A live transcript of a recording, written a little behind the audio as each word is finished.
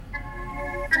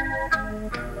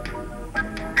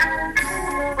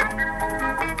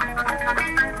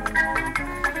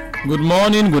Good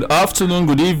morning, good afternoon,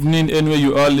 good evening, anywhere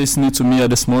you are listening to me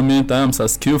at this moment. I am Sir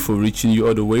Skillful, reaching you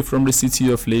all the way from the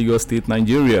city of Lagos State,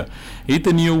 Nigeria. It's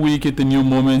a new week, it's a new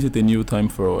moment, it's a new time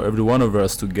for every one of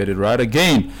us to get it right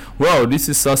again. Well, this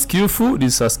is Sir Skillful,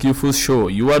 this is Sir Skillful's show.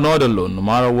 You are not alone, no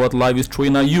matter what life is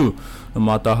throwing at you, no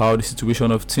matter how the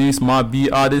situation of things might be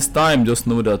at this time. Just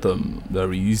know that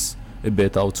there is a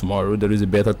better tomorrow, there is a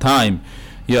better time.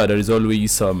 Yeah, there is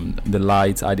always the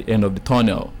light at the end of the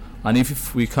tunnel. And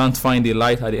if we can't find the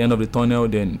light at the end of the tunnel,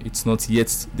 then it's not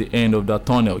yet the end of that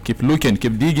tunnel. Keep looking,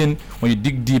 keep digging. When you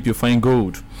dig deep, you find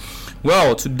gold.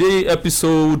 Well, today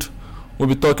episode, we'll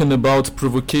be talking about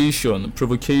provocation,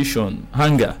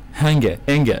 anger.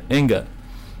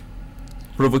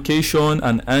 Provocation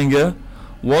and anger.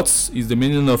 What is the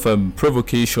meaning of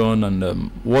provocation,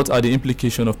 and what are the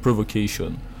implications of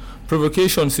provocation?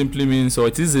 Provocation simply means, or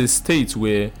it is a state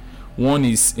where one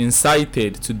is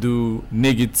incited to do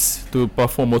to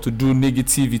perform or to do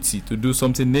negativity, to do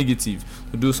something negative,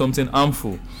 to do something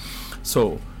harmful.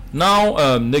 So now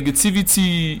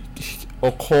negativity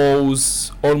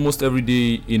occurs almost every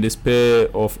day in the sphere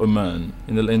of a man,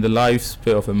 in the life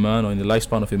sphere of a man, or in the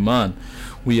lifespan of a man.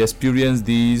 We experience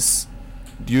these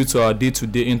due to our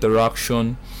day-to-day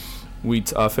interaction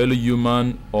with our fellow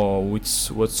human or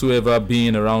with whatsoever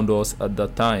being around us at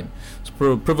that time.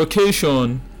 So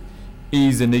provocation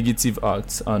is a negative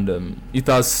act, and it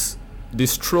has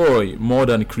destroyed more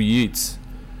than create.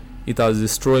 It has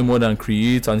destroyed more than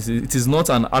create, and it is not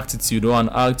an attitude or an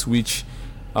act which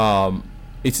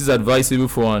it is advisable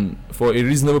for a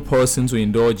reasonable person to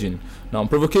indulge in. Now,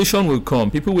 provocation will come.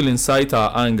 People will incite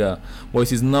our anger, but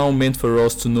it is now meant for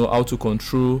us to know how to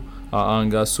control our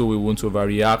anger so we won't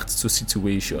overreact to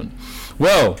situation.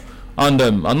 Well, and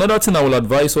another thing I will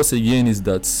advise us in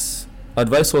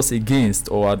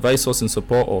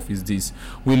support of is this: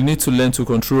 we'll need to learn to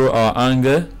control our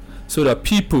anger so that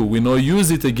people will not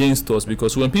use it against us.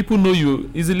 Because when people know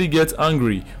you easily get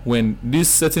angry when this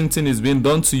certain thing is being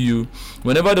done to you,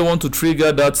 whenever they want to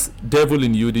trigger that devil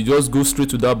in you, they just go straight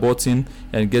to that button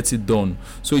and get it done.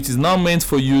 So it is now meant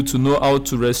for you to know how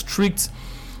to restrict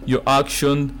your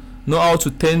action, know how to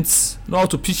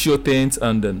pitch your tent,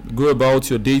 and then go about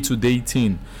your day-to-day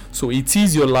thing. So it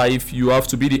is your life. You have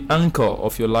to be the anchor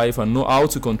of your life and know how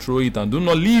to control it, and do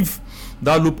not leave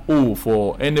that loophole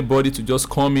for anybody to just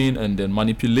come in and then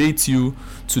manipulate you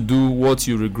to do what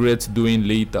you regret doing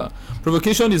later.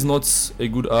 Provocation is not a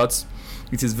good art.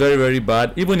 It is very, very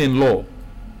bad. Even in law,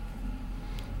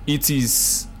 it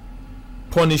is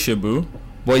punishable,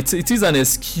 but it is an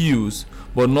excuse,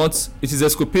 but not, it is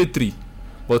exculpatory,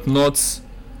 but not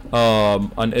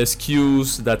an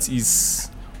excuse that is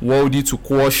worthy to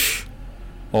quash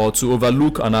or to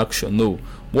overlook an action. No.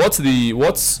 What the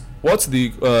law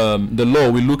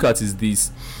will look at is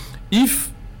this: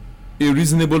 if a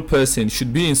reasonable person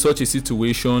should be in such a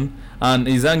situation and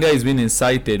his anger is being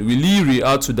incited, will he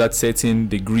react to that certain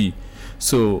degree?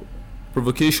 So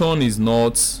provocation is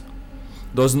not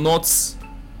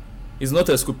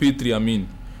exculpatory,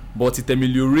 but it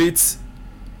ameliorates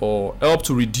or helps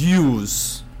to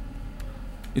reduce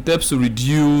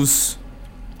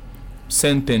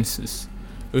sentences.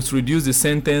 It reduces the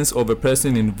sentence of a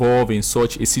person involved in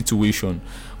such a situation.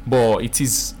 But it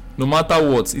is, no matter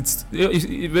what,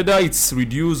 whether it's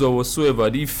reduced or whatsoever,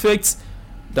 the effect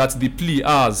that the plea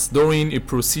has during a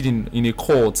proceeding in a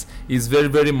court is very,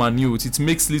 very minute. It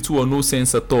makes little or no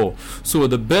sense at all. So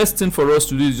the best thing for us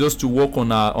to do is just to work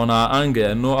on our anger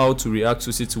and know how to react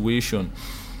to situation.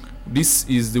 This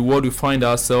is the world we find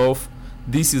ourselves.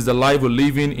 This is the life we're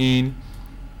living in.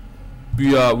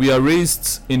 We are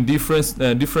raised in different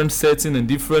settings and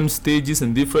different stages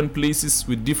and different places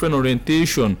with different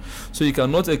orientation. So you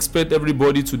cannot expect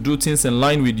everybody to do things in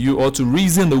line with you or to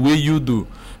reason the way you do,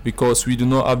 because we do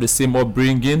not have the same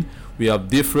upbringing. We have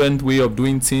different way of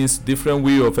doing things, different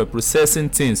way of processing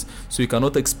things. So you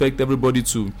cannot expect everybody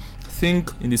to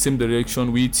think in the same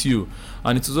direction with you.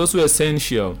 And it is also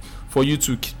essential for you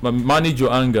to manage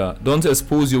your anger. Don't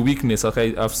expose your weakness.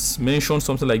 Okay, I've mentioned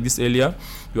something like this earlier.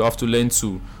 You have to learn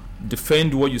to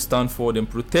defend what you stand for, then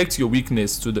protect your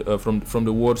weakness from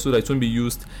the world so that it won't be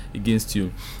used against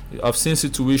you. I've seen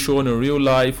situations in real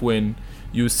life when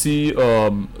you see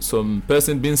some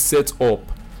person being set up.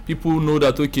 People know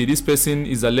that, okay, this person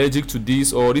is allergic to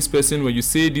this, or this person, when you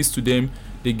say this to them,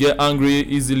 they get angry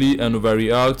easily and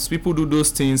overreact. People do those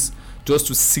things just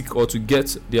to seek or to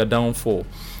get their downfall.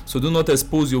 So do not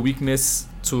expose your weakness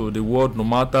to the world, no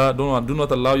matter. Do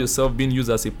not allow yourself being used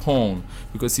as a pawn,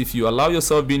 because if you allow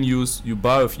yourself being used, you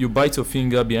bite your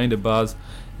finger behind the bars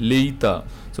later.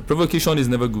 So provocation is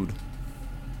never good.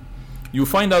 You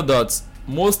find out that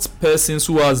most persons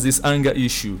who has this anger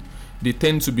issue, they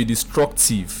tend to be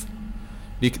destructive.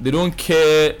 They don't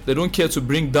care to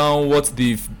bring down what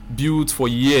they've built for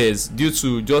years due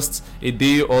to just a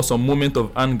day or some moment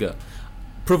of anger.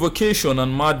 Provocation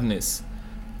and madness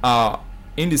are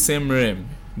in the same realm.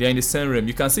 They are in the same realm.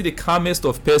 You can see the calmest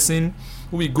of person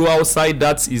who will go outside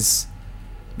that is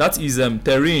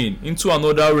terrain into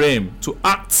another realm to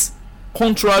act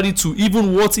contrary to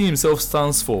even what he himself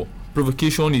stands for.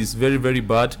 Provocation is very, very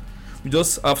bad. We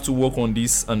just have to work on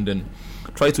this and then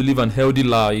try to live an healthy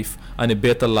life and a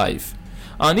better life.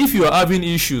 And if you are having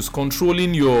issues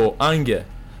controlling your anger,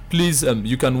 please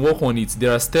you can work on it.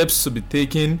 There are steps to be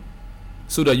taken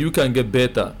so that you can get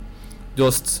better.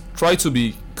 Just try to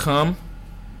be calm,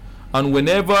 and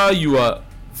whenever you are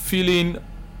feeling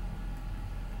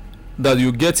that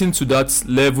you're getting to that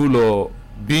level or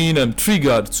being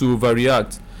triggered to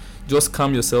overreact, just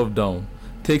calm yourself down,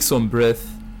 take some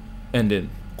breath, and then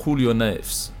cool your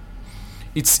nerves.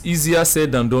 It's easier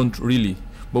said than done, really,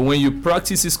 but when you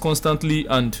practice this constantly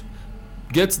and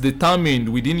get determined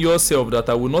within yourself that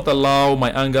I will not allow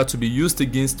my anger to be used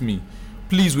against me,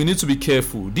 please, we need to be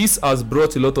careful. This has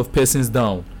brought a lot of persons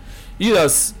down. It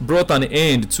has brought an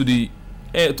end to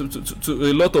to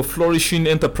a lot of flourishing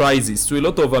enterprises, to a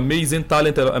lot of amazing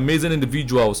talent, amazing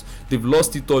individuals. They've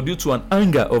lost it all due to an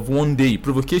anger of one day.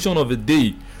 Provocation of a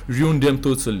day ruined them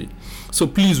totally. So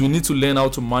please, we need to learn how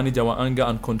to manage our anger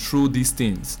and control these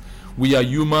things. We are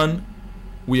human.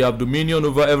 We have dominion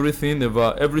over everything,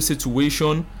 over every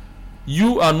situation.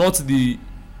 You are not the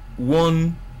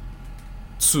one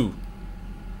to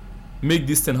make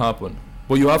this thing happen,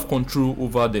 but you have control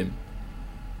over them.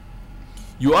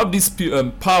 You have this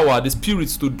power, the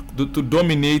spirits to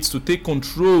dominate, to take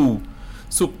control.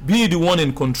 So be the one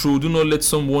in control. Do not let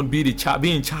someone be in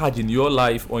charge in your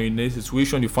life or in a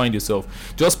situation you find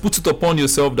yourself. Just put it upon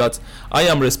yourself that I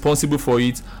am responsible for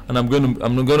it, and I'm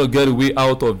not gonna get a way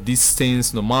out of these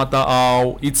things, no matter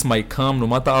how it might come, no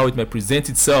matter how it might present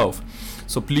itself.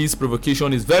 So please,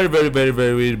 provocation is very, very, very,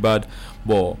 very, very bad,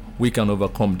 but we can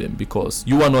overcome them because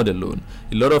you are not alone.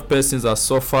 A lot of persons have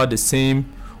suffered the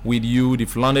same with you.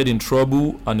 They've landed in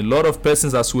trouble, and a lot of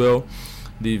persons as well,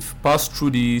 they've passed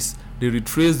through this. They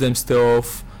retrace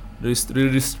themselves,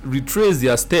 retrace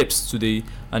their steps today,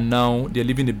 and now they're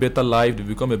living a better life. They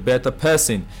become a better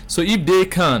person. So if they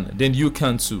can, then you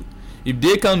can too. If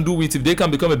they can do it, if they can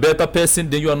become a better person,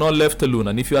 then you are not left alone.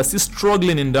 And if you are still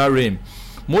struggling in that realm,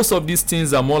 most of these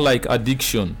things are more like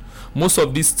addiction. Most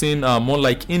of these things are more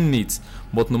like innate.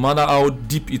 But no matter how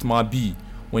deep it might be,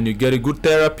 when you get a good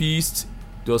therapist,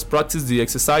 just practice the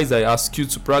exercise I ask you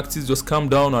to practice. Just calm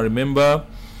down and remember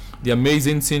the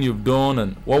amazing thing you've done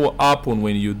and what will happen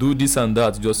when you do this and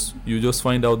that. You just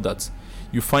find out that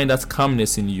you find that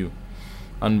calmness in you.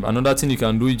 And another thing you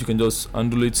can do, you can just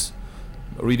handle it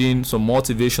reading some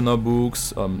motivational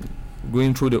books,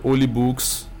 going through the holy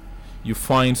books. You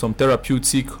find some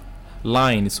therapeutic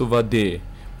lines over there,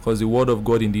 because the word of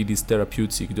God indeed is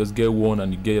therapeutic. You just get one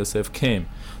and you get yourself calm.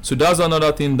 So that's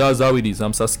another thing. That's how it is.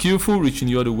 I'm Sir Skillful, reaching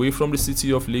you all the way from the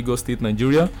city of Lagos State,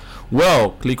 Nigeria. Well,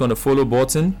 click on the follow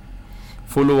button.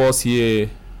 Follow us here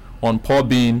on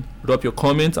Podbean. Drop your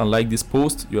comment and like this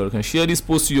post. You can share this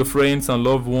post to your friends and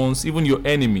loved ones, even your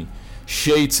enemy.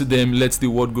 Share it to them. Let the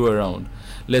word go around.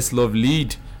 Let's love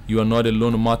lead. You are not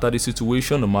alone, no matter the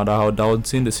situation, no matter how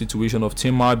daunting the situation of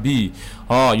team might be.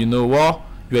 You know what?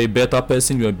 You're a better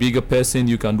person, you're a bigger person,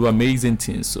 you can do amazing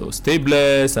things. So stay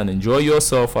blessed and enjoy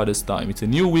yourself at this time. It's a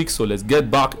new week, so let's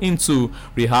get back into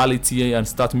reality and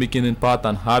start making impact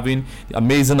and having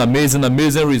amazing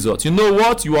results. You know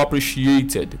what? You are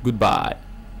appreciated. Goodbye.